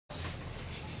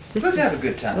Let's have a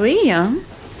good time. Liam,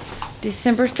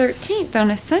 December 13th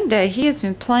on a Sunday. He has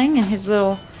been playing in his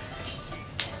little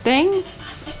thing,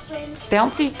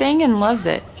 bouncy thing, and loves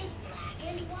it.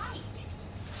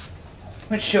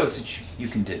 What shows that you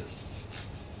can do?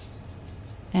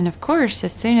 And of course,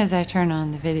 as soon as I turn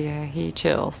on the video, he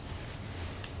chills.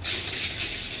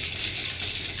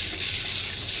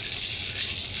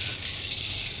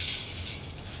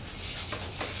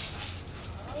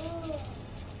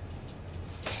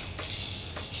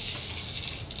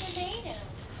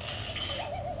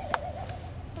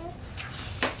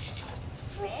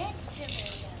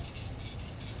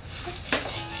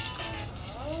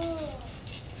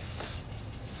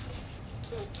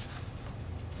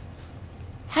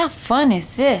 How fun is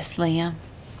this, Liam?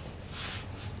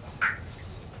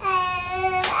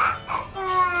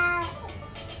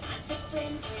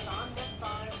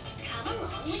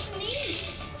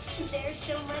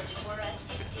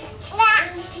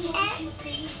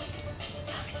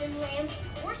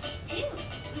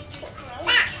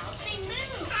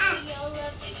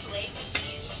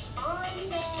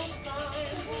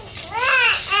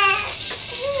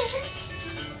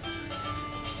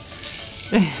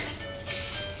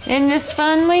 Isn't this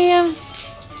fun, Liam?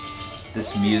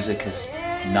 This music has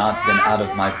not been out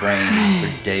of my brain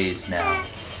for days now.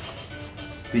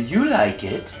 But you like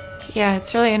it. Yeah,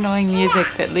 it's really annoying music,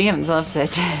 but Liam loves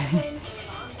it.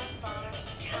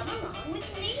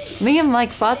 Liam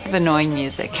likes lots of annoying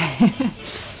music.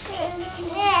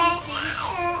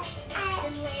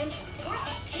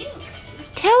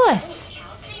 Tell us.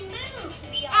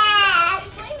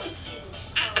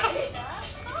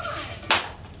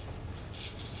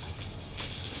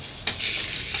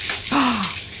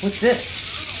 What's this?